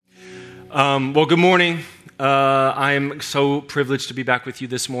Well, good morning. I am so privileged to be back with you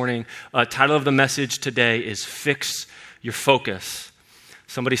this morning. Title of the message today is Fix Your Focus.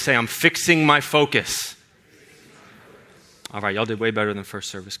 Somebody say, I'm fixing my focus. All right, y'all did way better than first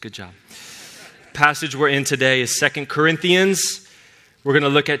service. Good job. Passage we're in today is 2 Corinthians. We're going to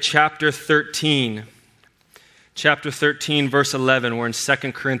look at chapter 13. Chapter 13, verse 11. We're in 2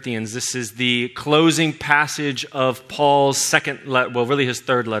 Corinthians. This is the closing passage of Paul's second letter, well, really his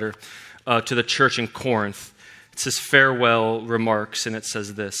third letter to the church in Corinth. It's his farewell remarks, and it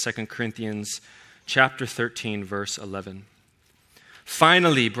says this, 2 Corinthians chapter 13, verse 11.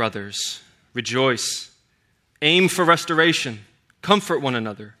 Finally, brothers, rejoice, aim for restoration, comfort one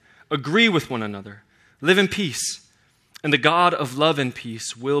another, agree with one another, live in peace, and the God of love and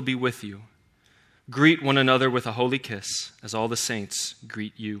peace will be with you. Greet one another with a holy kiss, as all the saints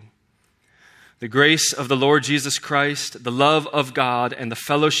greet you. The grace of the Lord Jesus Christ, the love of God, and the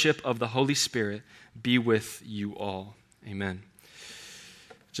fellowship of the Holy Spirit be with you all. Amen.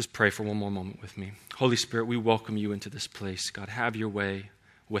 Just pray for one more moment with me. Holy Spirit, we welcome you into this place. God, have your way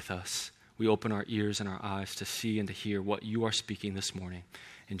with us. We open our ears and our eyes to see and to hear what you are speaking this morning.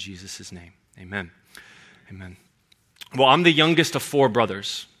 In Jesus' name, amen. Amen. Well, I'm the youngest of four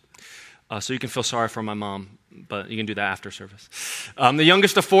brothers. So you can feel sorry for my mom, but you can do that after service. I'm the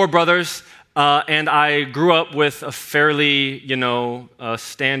youngest of four brothers, and I grew up with a fairly,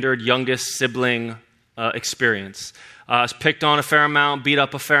 standard youngest sibling experience. I was picked on a fair amount, beat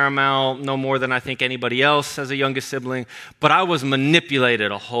up a fair amount, no more than I think anybody else as a youngest sibling, but I was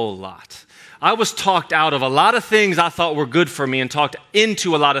manipulated a whole lot. I was talked out of a lot of things I thought were good for me and talked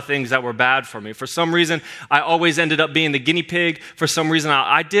into a lot of things that were bad for me. For some reason, I always ended up being the guinea pig. For some reason,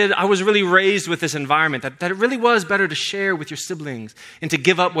 I was really raised with this environment that it really was better to share with your siblings and to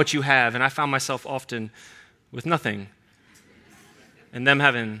give up what you have. And I found myself often with nothing and them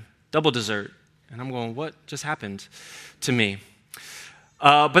having double dessert. And I'm going, what just happened to me?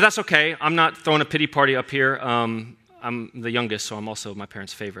 But that's okay. I'm not throwing a pity party up here. I'm the youngest, so I'm also my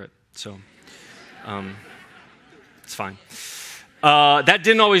parents' favorite. So... it's fine. That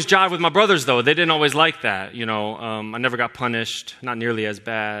didn't always jive with my brothers, though. They didn't always like that. I never got punished, not nearly as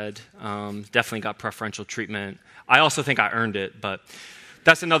bad. Definitely got preferential treatment. I also think I earned it, but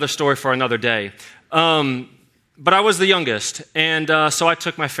that's another story for another day. But I was the youngest, and so I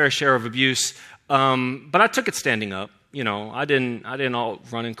took my fair share of abuse. But I took it standing up. I didn't all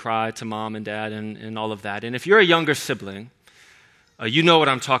run and cry to mom and dad and all of that. And if you're a younger sibling, you know what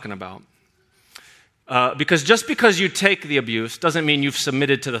I'm talking about. Because just because you take the abuse doesn't mean you've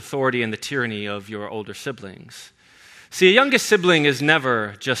submitted to the authority and the tyranny of your older siblings. See, a youngest sibling is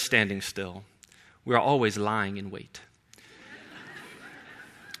never just standing still. We are always lying in wait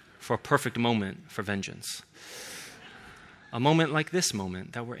for a perfect moment for vengeance. A moment like this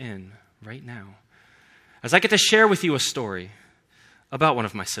moment that we're in right now, as I get to share with you a story about one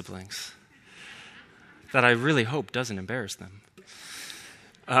of my siblings that I really hope doesn't embarrass them.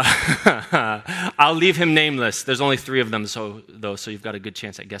 I'll leave him nameless. There's only 3 of them, so you've got a good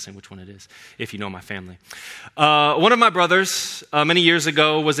chance at guessing which one it is, if you know my family. One of my brothers, many years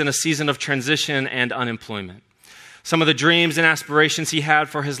ago, was in a season of transition and unemployment. Some of the dreams and aspirations he had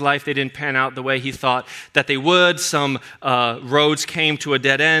for his life, they didn't pan out the way he thought that they would. Some roads came to a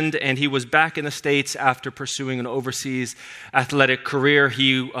dead end, and he was back in the States after pursuing an overseas athletic career.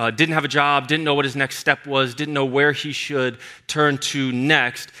 He didn't have a job, didn't know what his next step was, didn't know where he should turn to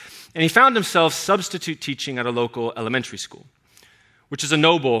next. And he found himself substitute teaching at a local elementary school, which is a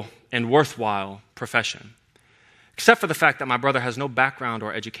noble and worthwhile profession, except for the fact that my brother has no background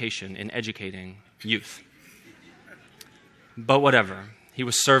or education in educating youth. But whatever, he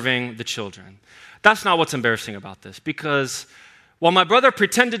was serving the children. That's not what's embarrassing about this, because while my brother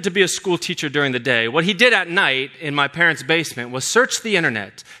pretended to be a school teacher during the day, what he did at night in my parents' basement was search the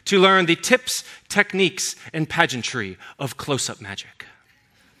internet to learn the tips, techniques, and pageantry of close-up magic.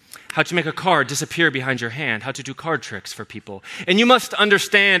 How to make a card disappear behind your hand, how to do card tricks for people. And you must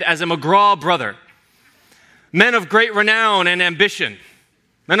understand, as a McGraw brother, men of great renown and ambition,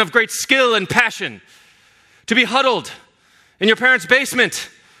 men of great skill and passion, to be huddled in your parents'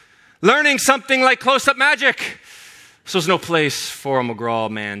 basement, learning something like close-up magic. So there's no place for a McGraw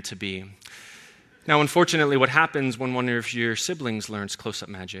man to be. Now, unfortunately, what happens when one of your siblings learns close-up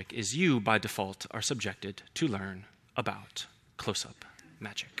magic is you, by default, are subjected to learn about close-up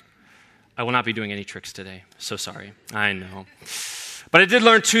magic. I will not be doing any tricks today. So sorry. I know. But I did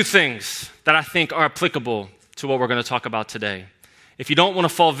learn 2 things that I think are applicable to what we're going to talk about today. If you don't want to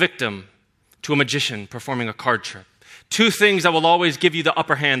fall victim to a magician performing a card trick, 2 things that will always give you the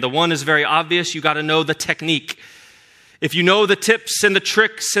upper hand. The one is very obvious. You got to know the technique. If you know the tips and the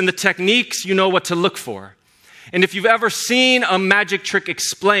tricks and the techniques, you know what to look for. And if you've ever seen a magic trick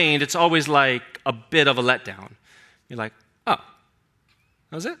explained, it's always like a bit of a letdown. You're like, oh,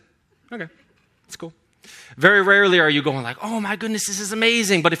 that was it? Okay, that's cool. Very rarely are you going like, oh my goodness, this is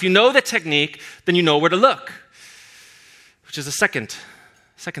amazing. But if you know the technique, then you know where to look, which is the second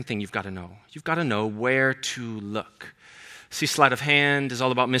thing you've got to know. You've got to know where to look. See, sleight of hand is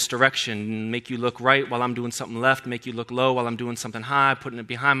all about misdirection. Make you look right while I'm doing something left, make you look low while I'm doing something high, putting it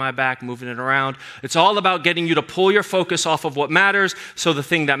behind my back, moving it around. It's all about getting you to pull your focus off of what matters so the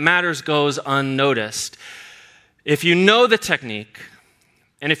thing that matters goes unnoticed. If you know the technique,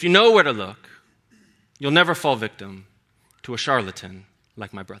 and if you know where to look, you'll never fall victim to a charlatan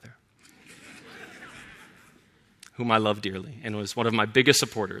like my brother, whom I love dearly and was one of my biggest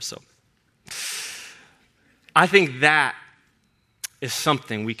supporters. So I think that is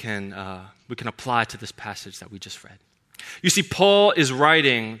something we can apply to this passage that we just read. You see, Paul is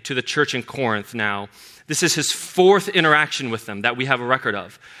writing to the church in Corinth now. This is his fourth interaction with them that we have a record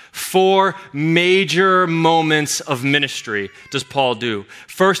of. 4 major moments of ministry does Paul do.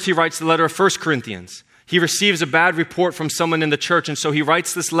 First, he writes the letter of 1 Corinthians. He receives a bad report from someone in the church, and so he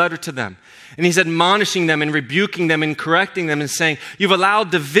writes this letter to them. And he's admonishing them and rebuking them and correcting them and saying, you've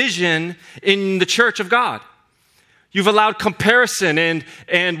allowed division in the church of God. You've allowed comparison and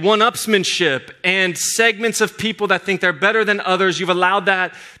one-upsmanship and segments of people that think they're better than others. You've allowed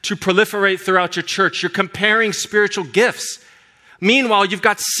that to proliferate throughout your church. You're comparing spiritual gifts. Meanwhile, you've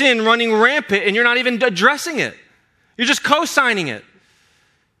got sin running rampant and you're not even addressing it. You're just co-signing it.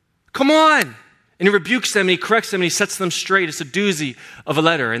 Come on. And he rebukes them and he corrects them and he sets them straight. It's a doozy of a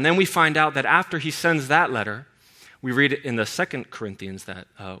letter. And then we find out that after he sends that letter, we read it in the 2 Corinthians that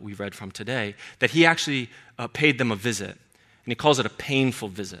we read from today, that he actually paid them a visit. And he calls it a painful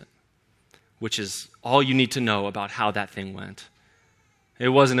visit, which is all you need to know about how that thing went. It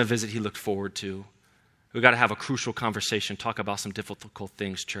wasn't a visit he looked forward to. We've got to have a crucial conversation, talk about some difficult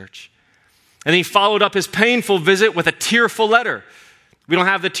things, church. And then he followed up his painful visit with a tearful letter. We don't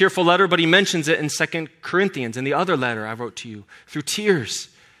have the tearful letter, but he mentions it in 2 Corinthians, in the other letter I wrote to you, through tears.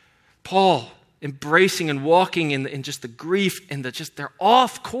 Paul embracing and walking in just the grief and they're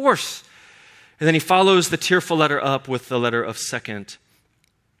off course. And then he follows the tearful letter up with the letter of 2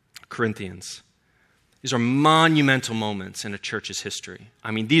 Corinthians. These are monumental moments in a church's history.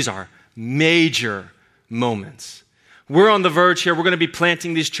 I mean, these are major moments. We're on the verge here. We're going to be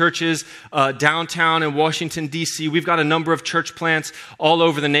planting these churches downtown in Washington, D.C. We've got a number of church plants all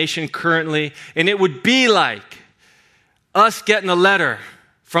over the nation currently. And it would be like us getting a letter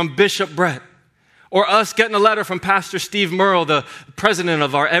from Bishop Brett, or us getting a letter from Pastor Steve Merle, the president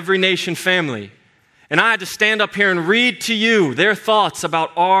of our Every Nation family. And I had to stand up here and read to you their thoughts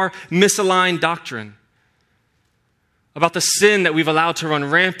about our misaligned doctrine, about the sin that we've allowed to run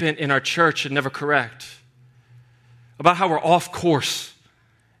rampant in our church and never correct, about how we're off course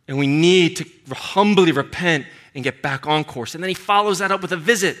and we need to humbly repent and get back on course. And then he follows that up with a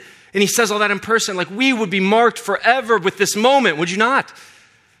visit and he says all that in person. Like, we would be marked forever with this moment, would you not?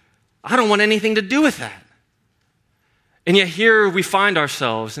 I don't want anything to do with that. And yet here we find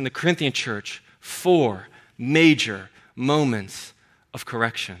ourselves in the Corinthian church, 4 major moments of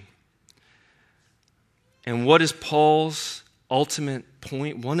correction. And what is Paul's ultimate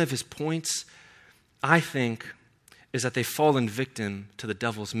point? One of his points, I think, is that they've fallen victim to the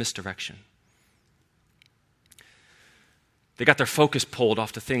devil's misdirection. They got their focus pulled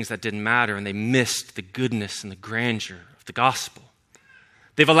off to things that didn't matter, and they missed the goodness and the grandeur of the gospel.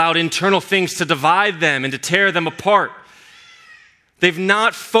 They've allowed internal things to divide them and to tear them apart. They've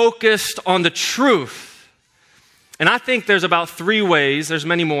not focused on the truth. And I think there's about 3 ways, there's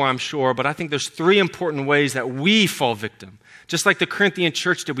many more I'm sure, but I think there's 3 important ways that we fall victim. Just like the Corinthian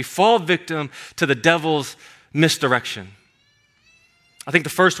church did, we fall victim to the devil's misdirection. I think the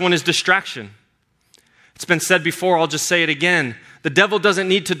first one is distraction. It's been said before, I'll just say it again. The devil doesn't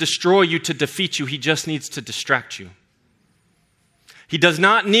need to destroy you to defeat you, he just needs to distract you. He does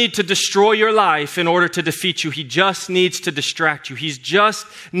not need to destroy your life in order to defeat you. He just needs to distract you. He just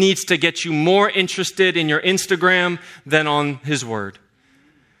needs to get you more interested in your Instagram than on his word.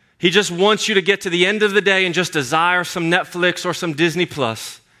 He just wants you to get to the end of the day and just desire some Netflix or some Disney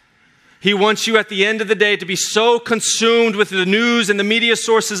Plus. He wants you at the end of the day to be so consumed with the news and the media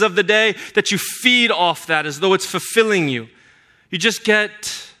sources of the day that you feed off that as though it's fulfilling you. You just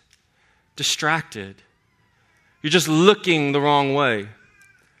get distracted. You're just looking the wrong way.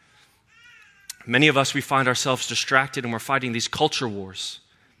 Many of us, we find ourselves distracted and we're fighting these culture wars.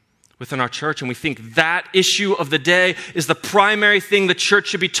 within our church, and we think that issue of the day is the primary thing the church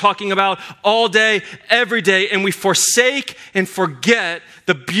should be talking about all day, every day, and we forsake and forget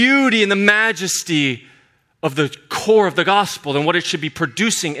the beauty and the majesty of the core of the gospel and what it should be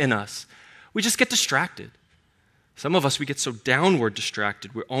producing in us. We just get distracted. Some of us, we get so downward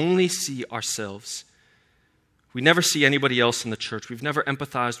distracted, we only see ourselves. We never see anybody else in the church. We've never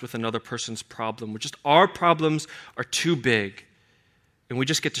empathized with another person's problem. Our problems are too big, and we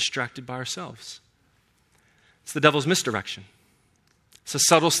just get distracted by ourselves. It's the devil's misdirection. It's a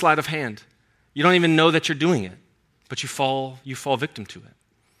subtle sleight of hand. You don't even know that you're doing it, but you fall victim to it.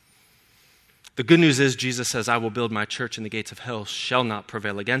 The good news is Jesus says, I will build my church and the gates of hell shall not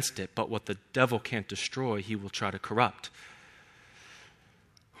prevail against it. But what the devil can't destroy, he will try to corrupt.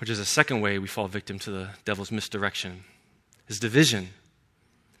 Which is a second way we fall victim to the devil's misdirection, is division.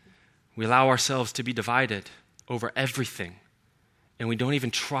 We allow ourselves to be divided over everything, and we don't even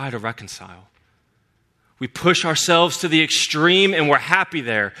try to reconcile. We push ourselves to the extreme, and we're happy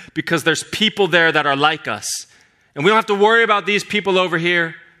there because there's people there that are like us. And we don't have to worry about these people over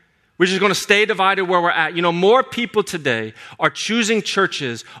here. We're just going to stay divided where we're at. You know, more people today are choosing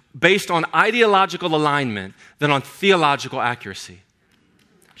churches based on ideological alignment than on theological accuracy.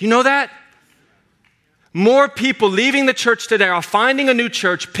 You know that? More people leaving the church today are finding a new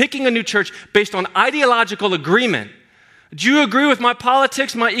church, picking a new church based on ideological agreement. Do you agree with my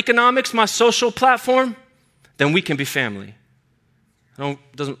politics, my economics, my social platform? Then we can be family. It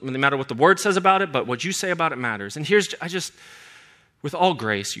doesn't really matter what the word says about it, but what you say about it matters. And with all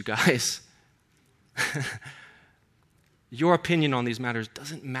grace, you guys, your opinion on these matters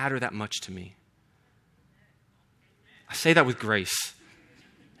doesn't matter that much to me. I say that with grace.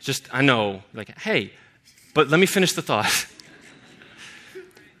 I know, hey, but let me finish the thought.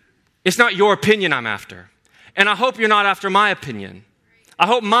 It's not your opinion I'm after. And I hope you're not after my opinion. I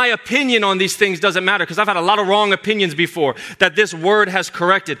hope my opinion on these things doesn't matter because I've had a lot of wrong opinions before that this word has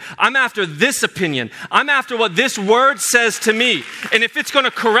corrected. I'm after this opinion. I'm after what this word says to me. And if it's going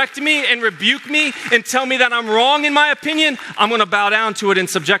to correct me and rebuke me and tell me that I'm wrong in my opinion, I'm going to bow down to it and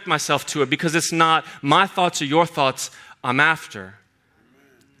subject myself to it because it's not my thoughts or your thoughts I'm after.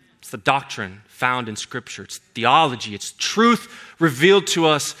 It's the doctrine found in Scripture. It's theology. It's truth revealed to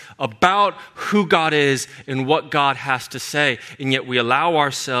us about who God is and what God has to say. And yet we allow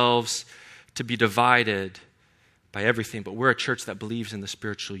ourselves to be divided by everything. But we're a church that believes in the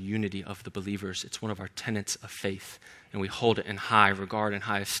spiritual unity of the believers. It's one of our tenets of faith, and we hold it in high regard and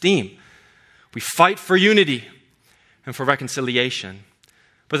high esteem. We fight for unity and for reconciliation.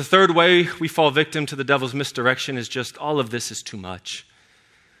 But the third way we fall victim to the devil's misdirection is just all of this is too much.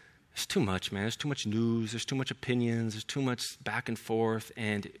 It's too much, man. There's too much news. There's too much opinions. There's too much back and forth.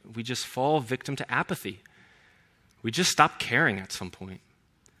 And we just fall victim to apathy. We just stop caring at some point.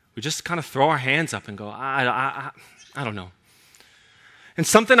 We just kind of throw our hands up and go, I don't know. And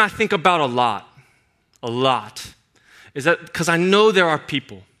something I think about a lot, is that because I know there are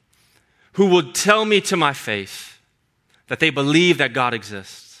people who will tell me to my face that they believe that God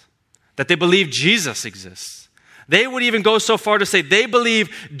exists, that they believe Jesus exists. They would even go so far to say they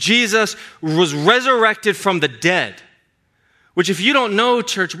believe Jesus was resurrected from the dead. Which if you don't know,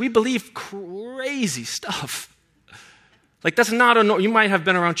 church, we believe crazy stuff. That's not you might have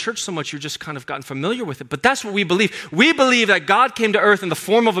been around church so much you've just kind of gotten familiar with it. But that's what we believe. We believe that God came to earth in the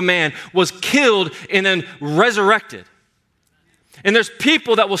form of a man, was killed, and then resurrected. And there's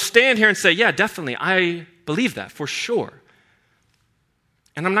people that will stand here and say, yeah, definitely, I believe that for sure.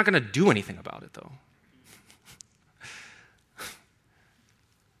 And I'm not going to do anything about it, though.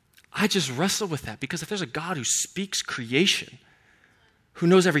 I just wrestle with that because if there's a God who speaks creation, who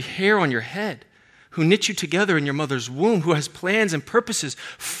knows every hair on your head, who knit you together in your mother's womb, who has plans and purposes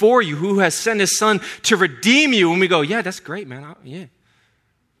for you, who has sent his son to redeem you, and we go, yeah, that's great, man. Yeah.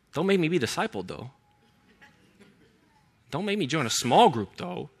 Don't make me be discipled, though. Don't make me join a small group,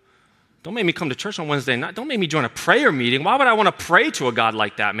 though. Don't make me come to church on Wednesday night. Don't make me join a prayer meeting. Why would I want to pray to a God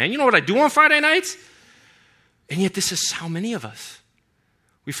like that, man? You know what I do on Friday nights? And yet this is how many of us.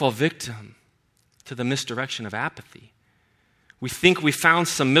 We fall victim to the misdirection of apathy. We think we found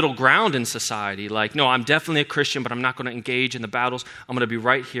some middle ground in society, no, I'm definitely a Christian, but I'm not going to engage in the battles. I'm going to be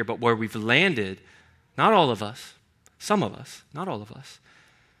right here. But where we've landed, not all of us, some of us, not all of us,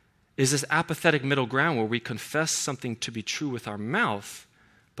 is this apathetic middle ground where we confess something to be true with our mouth,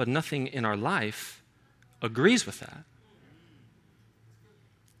 but nothing in our life agrees with that.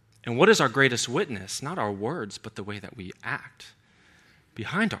 And what is our greatest witness? Not our words, but the way that we act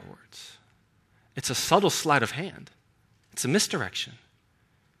behind our words. It's a subtle sleight of hand. It's a misdirection.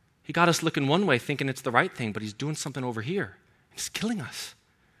 He got us looking one way thinking it's the right thing, but he's doing something over here. He's killing us.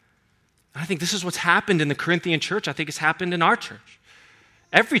 I think this is what's happened in the Corinthian church. I think it's happened in our church.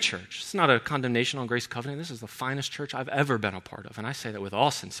 Every church. It's not a condemnation on Grace Covenant. This is the finest church I've ever been a part of, and I say that with all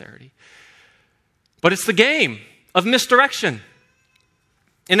sincerity. But it's the game of misdirection,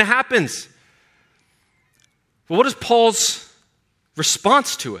 and it happens. Well, what is Paul's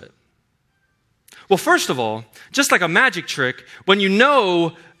response to it? Well, first of all, just like a magic trick, when you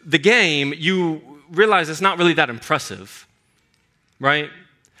know the game, you realize it's not really that impressive, right?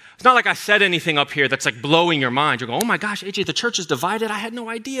 It's not like I said anything up here that's like blowing your mind. You're going, oh my gosh, AJ, the church is divided. I had no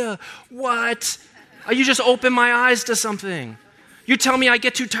idea. What? You just opened my eyes to something. You tell me I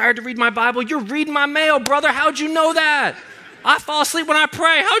get too tired to read my Bible. You're reading my mail, brother. How'd you know that? I fall asleep when I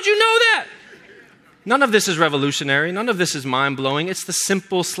pray. How'd you know that? None of this is revolutionary. None of this is mind-blowing. It's the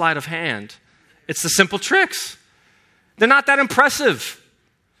simple sleight of hand. It's the simple tricks. They're not that impressive.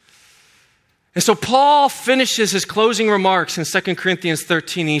 And so Paul finishes his closing remarks in 2 Corinthians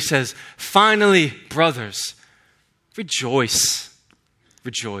 13. He says, finally, brothers, rejoice.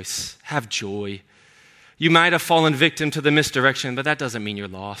 Rejoice. Have joy. You might have fallen victim to the misdirection, but that doesn't mean you're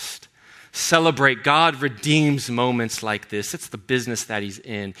lost. Celebrate. God redeems moments like this. It's the business that he's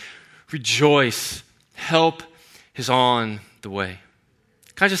in. Rejoice. Help is on the way.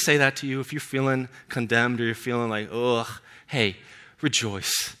 Can I just say that to you? If you're feeling condemned or you're feeling like, ugh, hey,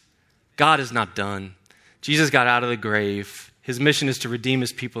 rejoice. God is not done. Jesus got out of the grave. His mission is to redeem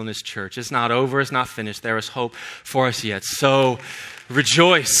his people in his church. It's not over. It's not finished. There is hope for us yet. So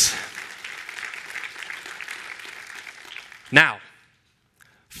rejoice. Now,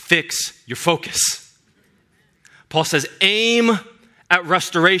 fix your focus. Paul says, aim at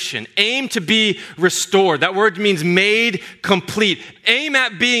restoration. Aim to be restored. That word means made complete. Aim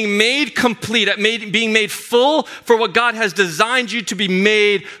at being made complete, at being made full for what God has designed you to be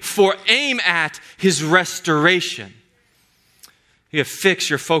made for. Aim at his restoration. You fix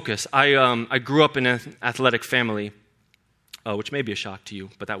your focus. I grew up in an athletic family, which may be a shock to you,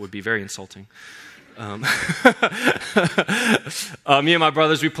 but that would be very insulting. Me and my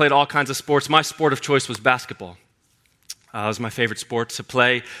brothers, we played all kinds of sports. My sport of choice was basketball. It was my favorite sport to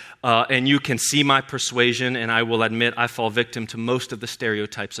play, and you can see my persuasion, and I will admit I fall victim to most of the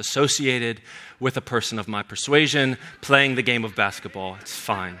stereotypes associated with a person of my persuasion playing the game of basketball. It's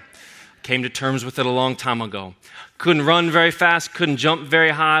fine. Came to terms with it a long time ago. Couldn't run very fast, couldn't jump very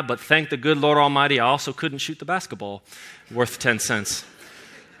high, but thank the good Lord Almighty, I also couldn't shoot the basketball worth 10 cents.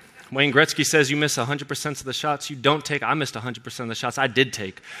 Wayne Gretzky says you miss 100% of the shots you don't take. I missed 100% of the shots I did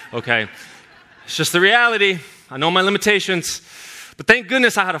take, okay? It's just the reality. I know my limitations. But thank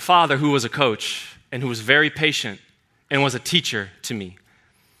goodness I had a father who was a coach and who was very patient and was a teacher to me.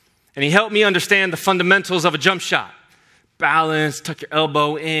 And he helped me understand the fundamentals of a jump shot. Balance, tuck your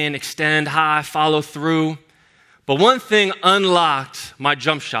elbow in, extend high, follow through. But one thing unlocked my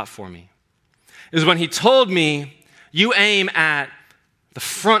jump shot for me is when he told me, you aim at the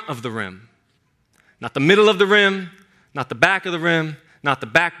front of the rim, not the middle of the rim, not the back of the rim, not the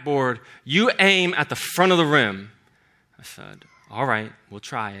backboard. You aim at the front of the rim. I said, all right, we'll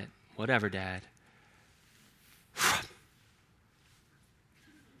try it. Whatever, Dad. What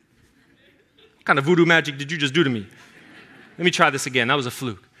kind of voodoo magic did you just do to me? Let me try this again. That was a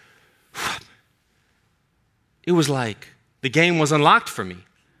fluke. It was like the game was unlocked for me.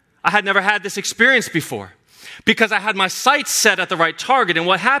 I had never had this experience before because I had my sights set at the right target. And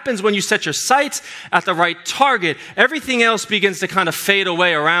what happens when you set your sights at the right target, everything else begins to kind of fade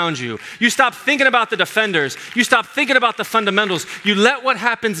away around you. You stop thinking about the defenders. You stop thinking about the fundamentals. You let what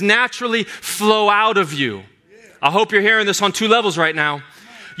happens naturally flow out of you. I hope you're hearing this on 2 levels right now.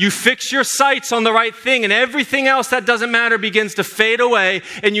 You fix your sights on the right thing, and everything else that doesn't matter begins to fade away,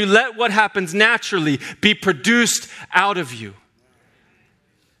 and you let what happens naturally be produced out of you.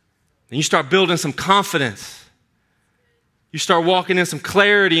 And you start building some confidence. You start walking in some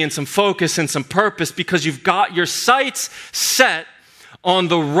clarity and some focus and some purpose because you've got your sights set on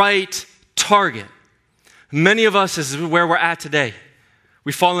the right target. Many of us, this is where we're at today.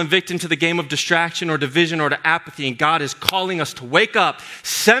 We've fallen victim to the game of distraction or division or to apathy, and God is calling us to wake up,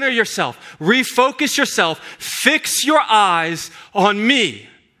 center yourself, refocus yourself, fix your eyes on me.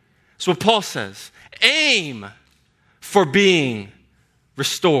 That's what Paul says. Aim for being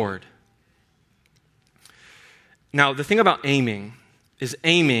restored. Now, the thing about aiming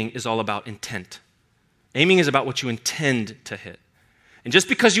is all about intent. Aiming is about what you intend to hit. And just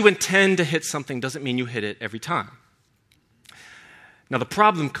because you intend to hit something doesn't mean you hit it every time. Now, the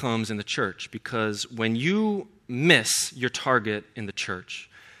problem comes in the church because when you miss your target in the church,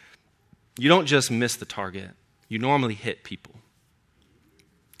 you don't just miss the target, you normally hit people.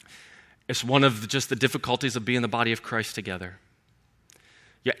 It's one of just the difficulties of being the body of Christ together.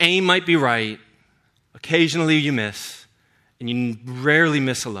 Your aim might be right. Occasionally you miss, and you rarely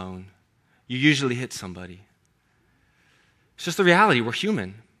miss alone. You usually hit somebody. It's just the reality. We're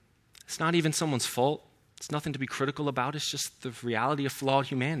human. It's not even someone's fault. It's nothing to be critical about. It's just the reality of flawed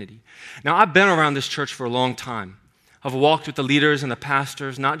humanity. Now, I've been around this church for a long time. I've walked with the leaders and the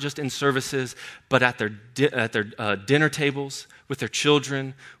pastors, not just in services, but at their dinner tables, with their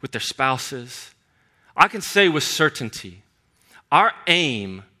children, with their spouses. I can say with certainty, our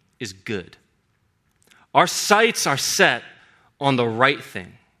aim is good. Our sights are set on the right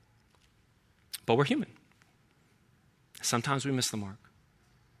thing. But we're human. Sometimes we miss the mark.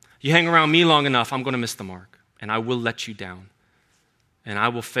 You hang around me long enough, I'm going to miss the mark, and I will let you down. And I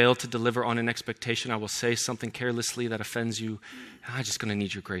will fail to deliver on an expectation. I will say something carelessly that offends you. I'm just going to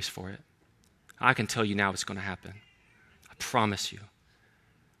need your grace for it. I can tell you now it's going to happen. I promise you.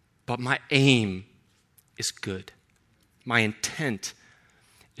 But my aim is good. My intent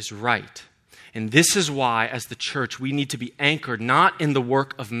is right. And this is why, as the church, we need to be anchored not in the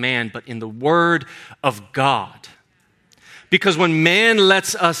work of man, but in the word of God. Because when man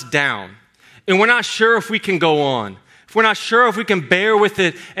lets us down, and we're not sure if we can go on, if we're not sure if we can bear with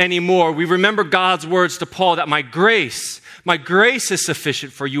it anymore, we remember God's words to Paul that my grace is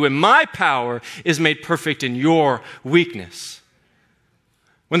sufficient for you, and my power is made perfect in your weakness.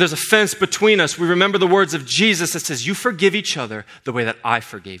 When there's a fence between us, we remember the words of Jesus that says, you forgive each other the way that I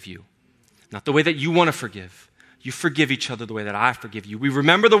forgave you. Not the way that you want to forgive. You forgive each other the way that I forgive you. We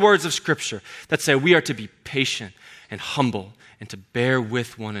remember the words of Scripture that say we are to be patient and humble and to bear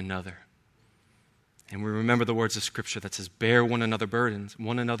with one another. And we remember the words of Scripture that says bear one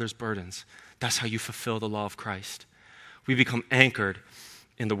another's burdens. That's how you fulfill the law of Christ. We become anchored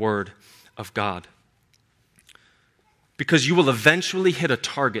in the Word of God. Because you will eventually hit a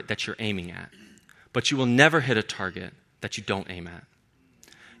target that you're aiming at, but you will never hit a target that you don't aim at.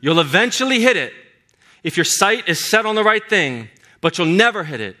 You'll eventually hit it if your sight is set on the right thing, but you'll never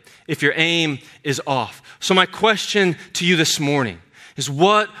hit it if your aim is off. So my question to you this morning is,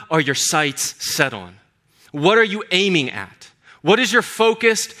 what are your sights set on? What are you aiming at? What is your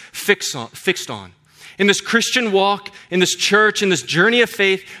focus fixed on? In this Christian walk, in this church, in this journey of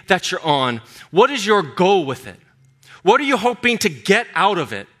faith that you're on, what is your goal with it? What are you hoping to get out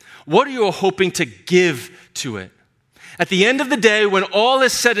of it? What are you hoping to give to it? At the end of the day, when all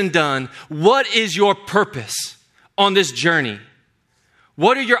is said and done, what is your purpose on this journey?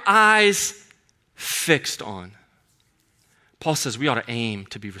 What are your eyes fixed on? Paul says we ought to aim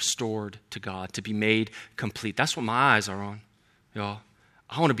to be restored to God, to be made complete. That's what my eyes are on, y'all.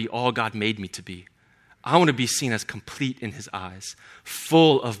 I want to be all God made me to be. I want to be seen as complete in His eyes,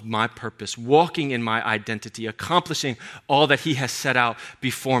 full of my purpose, walking in my identity, accomplishing all that He has set out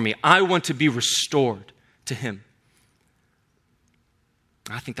before me. I want to be restored to Him.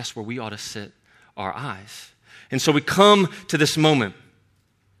 I think that's where we ought to sit our eyes. And so we come to this moment.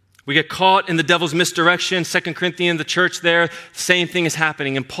 We get caught in the devil's misdirection. 2 Corinthians, the church there, same thing is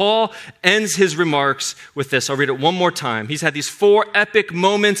happening. And Paul ends his remarks with this. I'll read it one more time. He's had these 4 epic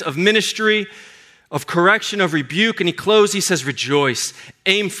moments of ministry, of correction, of rebuke, and he says, rejoice,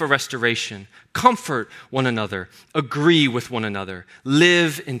 aim for restoration, comfort one another, agree with one another,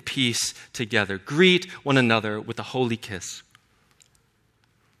 live in peace together, greet one another with a holy kiss.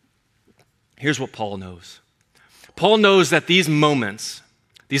 Here's what Paul knows. Paul knows that these moments,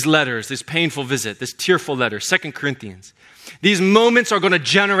 these letters, this painful visit, this tearful letter, 2 Corinthians, these moments are going to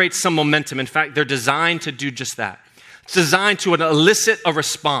generate some momentum. In fact, they're designed to do just that. It's designed to elicit a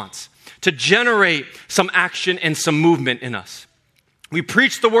response, to generate some action and some movement in us. We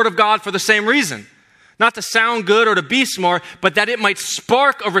preach the Word of God for the same reason. Not to sound good or to be smart, but that it might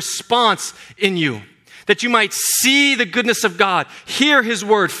spark a response in you. That you might see the goodness of God, hear His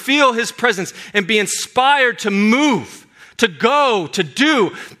Word, feel His presence, and be inspired to move, to go, to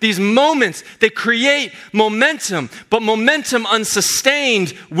do. These moments, they create momentum, but momentum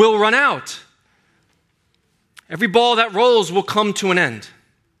unsustained will run out. Every ball that rolls will come to an end,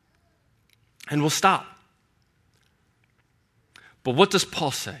 and will stop. But what does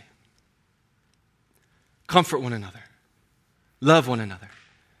Paul say? Comfort one another, love one another,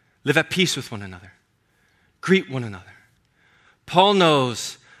 live at peace with one another. Greet one another. Paul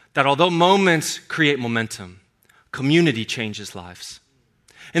knows that although moments create momentum, community changes lives.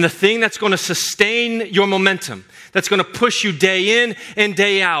 And the thing that's going to sustain your momentum, that's going to push you day in and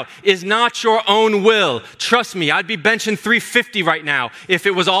day out, is not your own will. Trust me, I'd be benching 350 right now if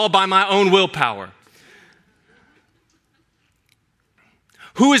it was all by my own willpower.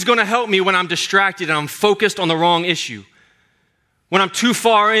 Who is going to help me when I'm distracted and I'm focused on the wrong issue? When I'm too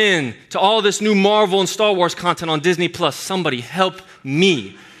far in to all this new Marvel and Star Wars content on Disney Plus, somebody help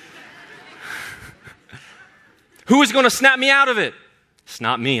Me. Who is going to snap me out of it? It's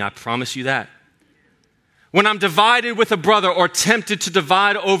not me, I promise you that. When I'm divided with a brother or tempted to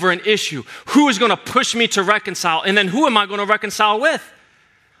divide over an issue, who is going to push me to reconcile? And then who am I going to reconcile with?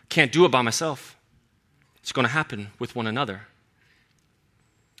 Can't do it by myself. It's going to happen with one another.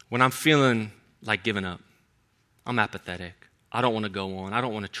 When I'm feeling like giving up, I'm apathetic. I don't want to go on. I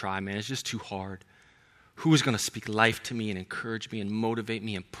don't want to try, man. It's just too hard. Who is going to speak life to me and encourage me and motivate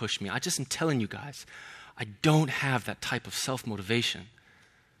me and push me? I just am telling you guys, I don't have that type of self-motivation.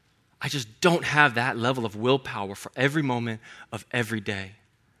 I just don't have that level of willpower for every moment of every day.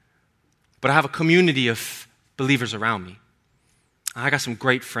 But I have a community of believers around me. I got some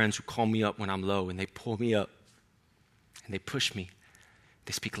great friends who call me up when I'm low, and they pull me up, and they push me.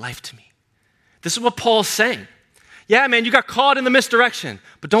 They speak life to me. This is what Paul's saying. Yeah, man, you got caught in the misdirection,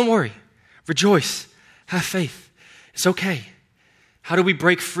 but don't worry. Rejoice. Have faith. It's okay. How do we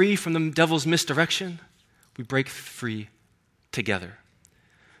break free from the devil's misdirection? We break free together.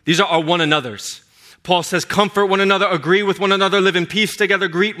 These are our one another's. Paul says, comfort one another, agree with one another, live in peace together,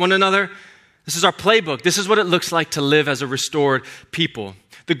 greet one another. This is our playbook. This is what it looks like to live as a restored people.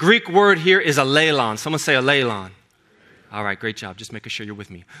 The Greek word here is aleilon. Someone say aleilon. All right, great job. Just making sure you're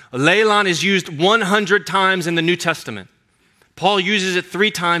with me. Aleilon is used 100 times in the New Testament. Paul uses it 3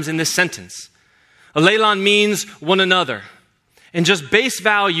 times in this sentence. Aleilon means one another. And just base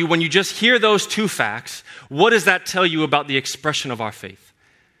value, when you just hear those 2 facts, what does that tell you about the expression of our faith?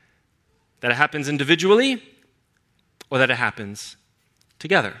 That it happens individually or that it happens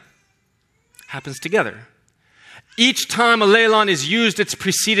together? Happens together. Each time aleilon is used, it's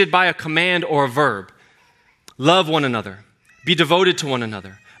preceded by a command or a verb. Love one another. Be devoted to one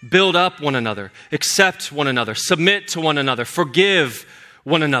another. Build up one another. Accept one another. Submit to one another. Forgive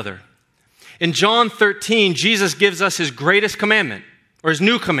one another. In John 13, Jesus gives us his greatest commandment, or his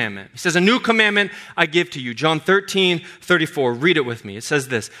new commandment. He says, a new commandment I give to you. John 13:34. Read it with me. It says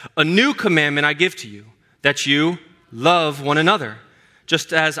this, a new commandment I give to you, that you love one another.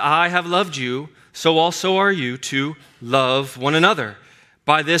 Just as I have loved you, so also are you to love one another.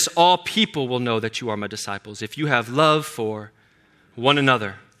 By this, all people will know that you are my disciples, if you have love for one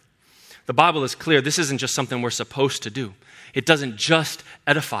another. The Bible is clear. This isn't just something we're supposed to do. It doesn't just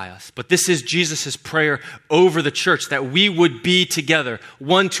edify us, but this is Jesus' prayer over the church, that we would be together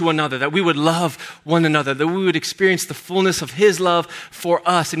one to another, that we would love one another, that we would experience the fullness of his love for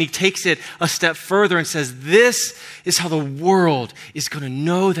us. And he takes it a step further and says, this is how the world is going to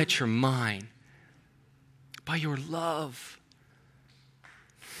know that you're mine, by your love.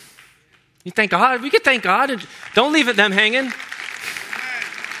 You thank God? We could thank God. And don't leave them hanging.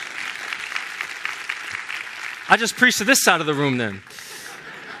 I just preached to this side of the room then.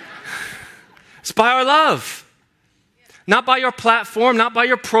 It's by our love. Not by your platform, not by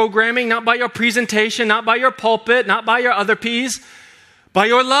your programming, not by your presentation, not by your pulpit, not by your other P's. By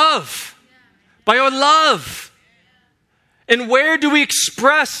your love. By your love. And where do we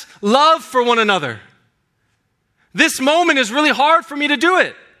express love for one another? This moment is really hard for me to do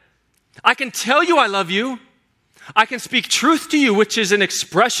it. I can tell you I love you. I can speak truth to you, which is an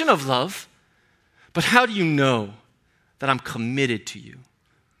expression of love. But how do you know that I'm committed to you?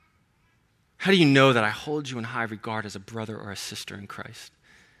 How do you know that I hold you in high regard as a brother or a sister in Christ?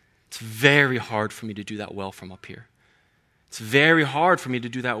 It's very hard for me to do that well from up here. It's very hard for me to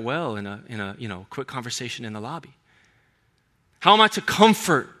do that well in a quick conversation in the lobby. How am I to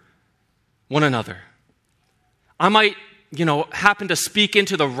comfort one another? I might, happen to speak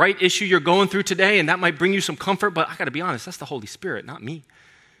into the right issue you're going through today, and that might bring you some comfort, but I got to be honest, that's the Holy Spirit, not me.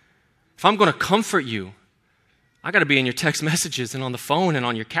 If I'm going to comfort you, I got to be in your text messages and on the phone and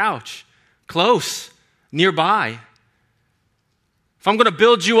on your couch, close, nearby. If I'm going to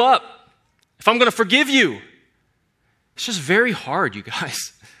build you up, if I'm going to forgive you, it's just very hard, you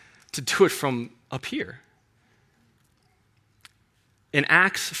guys, to do it from up here. In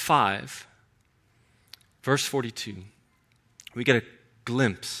Acts 5, verse 42, we get a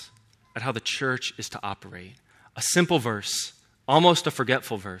glimpse at how the church is to operate. A simple verse. Almost a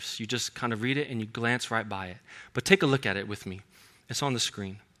forgetful verse. You just kind of read it and you glance right by it. But take a look at it with me. It's on the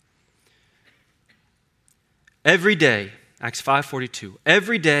screen. Every day, Acts 5:42,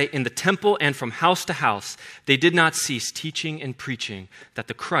 every day in the temple and from house to house, they did not cease teaching and preaching that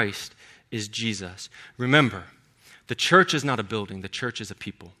the Christ is Jesus. Remember, the church is not a building. The church is a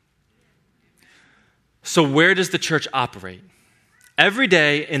people. So where does the church operate? Every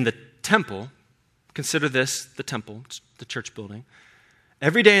day in the temple, consider this the temple, the church building.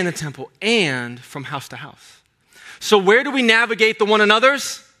 Every day in the temple and from house to house. So where do we navigate the one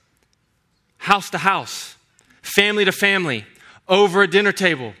another's? House to house, family to family, over a dinner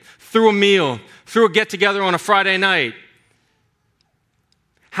table, through a meal, through a get-together on a Friday night?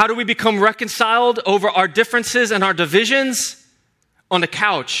 How do we become reconciled over our differences and our divisions? On the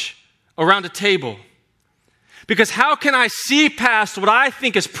couch, around a table. Because how can I see past what I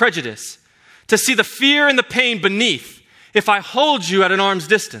think is prejudice to see the fear and the pain beneath if I hold you at an arm's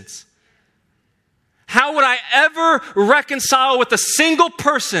distance? How would I ever reconcile with a single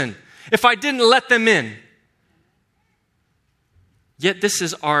person if I didn't let them in? Yet this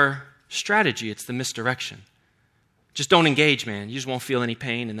is our strategy. It's the misdirection. Just don't engage, man. You just won't feel any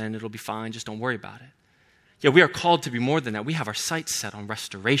pain and then it'll be fine. Just don't worry about it. Yet we are called to be more than that. We have our sights set on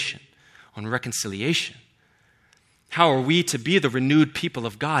restoration, on reconciliation. How are we to be the renewed people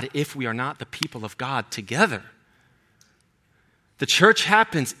of God if we are not the people of God together? The church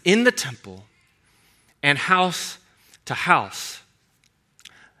happens in the temple and house to house.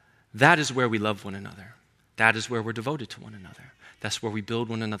 That is where we love one another. That is where we're devoted to one another. That's where we build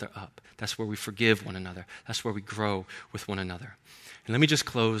one another up. That's where we forgive one another. That's where we grow with one another. And let me just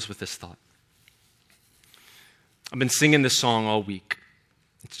close with this thought. I've been singing this song all week.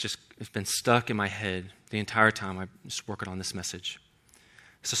 It's been stuck in my head the entire time I'm just working on this message.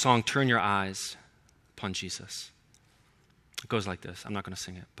 It's a song, Turn Your Eyes Upon Jesus. It goes like this. I'm not going to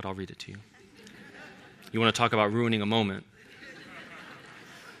sing it, but I'll read it to you. You want to talk about ruining a moment?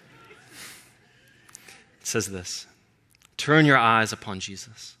 It says this. Turn your eyes upon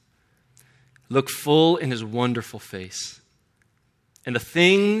Jesus. Look full in his wonderful face. And the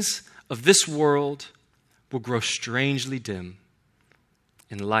things of this world will grow strangely dim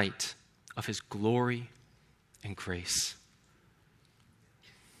in light of his glory and grace.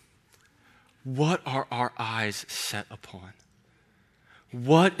 What are our eyes set upon?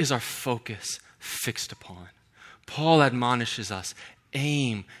 What is our focus fixed upon? Paul admonishes us,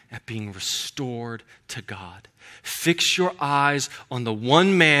 aim at being restored to God. Fix your eyes on the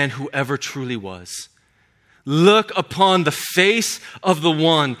one man who ever truly was. Look upon the face of the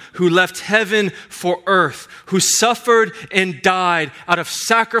one who left heaven for earth, who suffered and died out of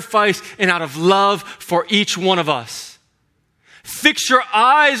sacrifice and out of love for each one of us. Fix your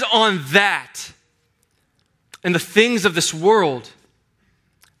eyes on that. And the things of this world,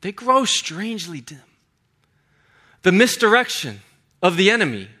 they grow strangely dim. The misdirection of the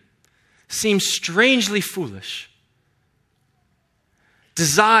enemy seems strangely foolish.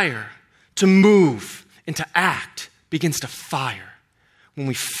 Desire to move and to act begins to fire when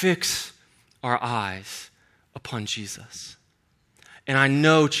we fix our eyes upon Jesus. And I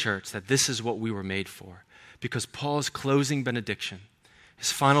know, church, that this is what we were made for, because Paul's closing benediction,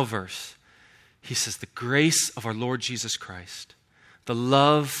 his final verse, he says, the grace of our Lord Jesus Christ, the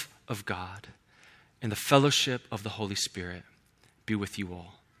love of God, and the fellowship of the Holy Spirit be with you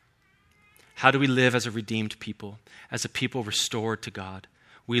all. How do we live as a redeemed people, as a people restored to God?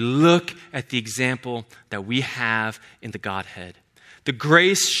 We look at the example that we have in the Godhead. The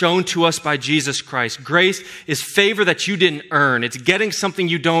grace shown to us by Jesus Christ. Grace is favor that you didn't earn. It's getting something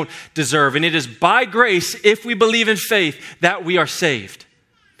you don't deserve. And it is by grace, if we believe in faith, that we are saved.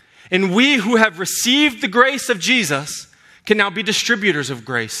 And we who have received the grace of Jesus can now be distributors of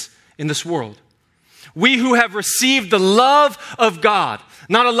grace in this world. We who have received the love of God,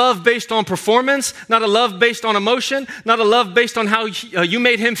 not a love based on performance, not a love based on emotion, not a love based on how you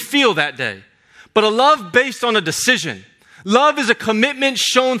made him feel that day, but a love based on a decision. Love is a commitment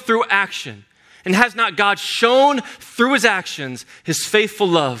shown through action. And has not God shown through his actions his faithful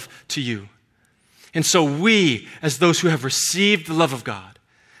love to you? And so we, as those who have received the love of God,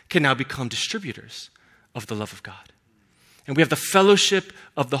 can now become distributors of the love of God. And we have the fellowship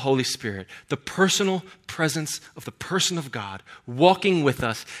of the Holy Spirit, the personal presence of the person of God walking with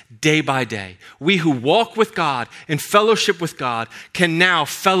us day by day. We who walk with God and fellowship with God can now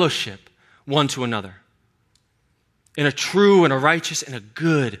fellowship one to another in a true and a righteous and a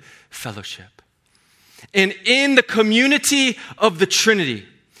good fellowship. And in the community of the Trinity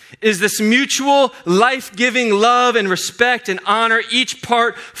is this mutual, life-giving love and respect and honor, each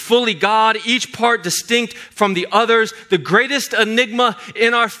part fully God, each part distinct from the others, the greatest enigma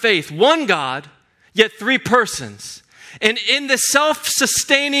in our faith. One God, yet three persons. And in the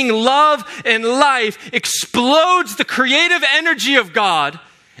self-sustaining love and life explodes the creative energy of God,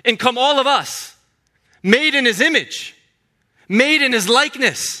 and come all of us, made in his image, made in his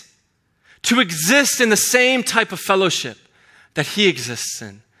likeness, to exist in the same type of fellowship that he exists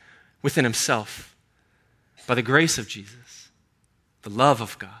in within himself, by the grace of Jesus, the love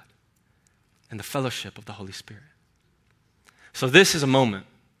of God, and the fellowship of the Holy Spirit. So this is a moment.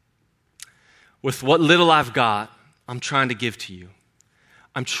 With what little I've got, I'm trying to give to you.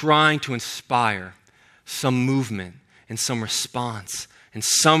 I'm trying to inspire some movement and some response and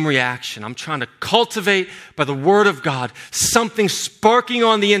some reaction. I'm trying to cultivate by the word of God something sparking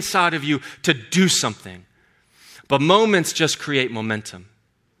on the inside of you to do something. But moments just create momentum.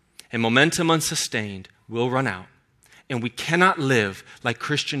 And momentum unsustained will run out. And we cannot live like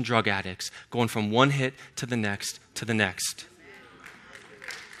Christian drug addicts, going from one hit to the next to the next.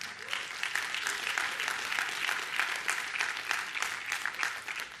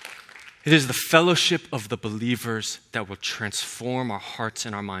 It is the fellowship of the believers that will transform our hearts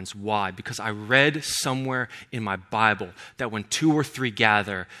and our minds. Why? Because I read somewhere in my Bible that when 2 or 3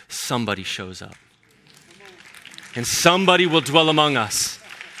 gather, somebody shows up. And somebody will dwell among us.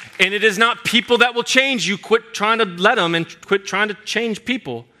 And it is not people that will change you. Quit trying to let them and quit trying to change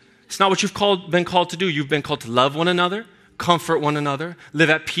people. It's not what you've been called to do. You've been called to love one another, comfort one another, live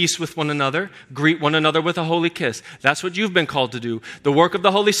at peace with one another, greet one another with a holy kiss. That's what you've been called to do. The work of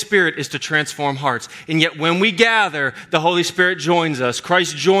the Holy Spirit is to transform hearts. And yet when we gather, the Holy Spirit joins us.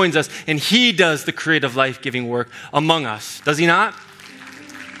 Christ joins us, and He does the creative, life-giving work among us. Does He not?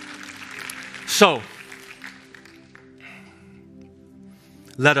 So,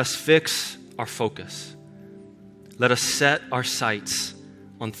 let us fix our focus. Let us set our sights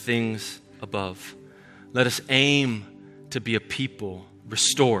on things above. Let us aim to be a people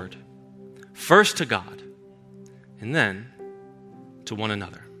restored, first to God, and then to one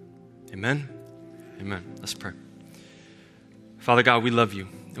another. Amen? Amen. Let's pray. Father God, we love you,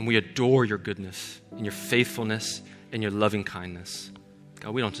 and we adore your goodness and your faithfulness and your loving kindness.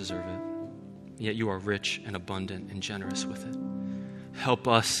 God, we don't deserve it, yet you are rich and abundant and generous with it. Help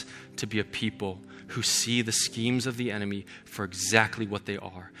us to be a people who see the schemes of the enemy for exactly what they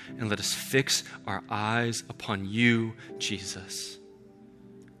are. And let us fix our eyes upon you, Jesus.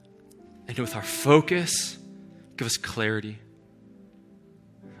 And with our focus, give us clarity.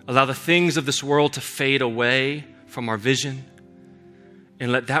 Allow the things of this world to fade away from our vision.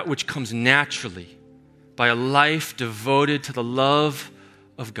 And let that which comes naturally by a life devoted to the love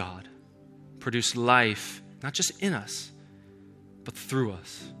of God produce life, not just in us, but through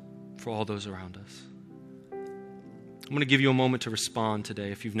us, for all those around us. I'm going to give you a moment to respond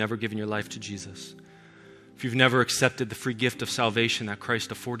today if you've never given your life to Jesus. If you've never accepted the free gift of salvation that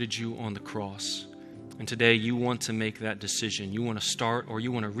Christ afforded you on the cross. And today you want to make that decision. You want to start or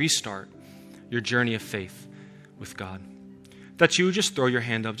you want to restart your journey of faith with God. If that's you, just throw your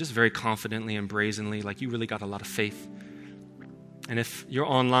hand up just very confidently and brazenly, like you really got a lot of faith. And if you're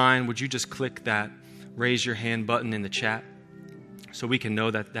online, would you just click that raise your hand button in the chat so we can know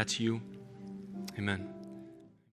that that's you? Amen.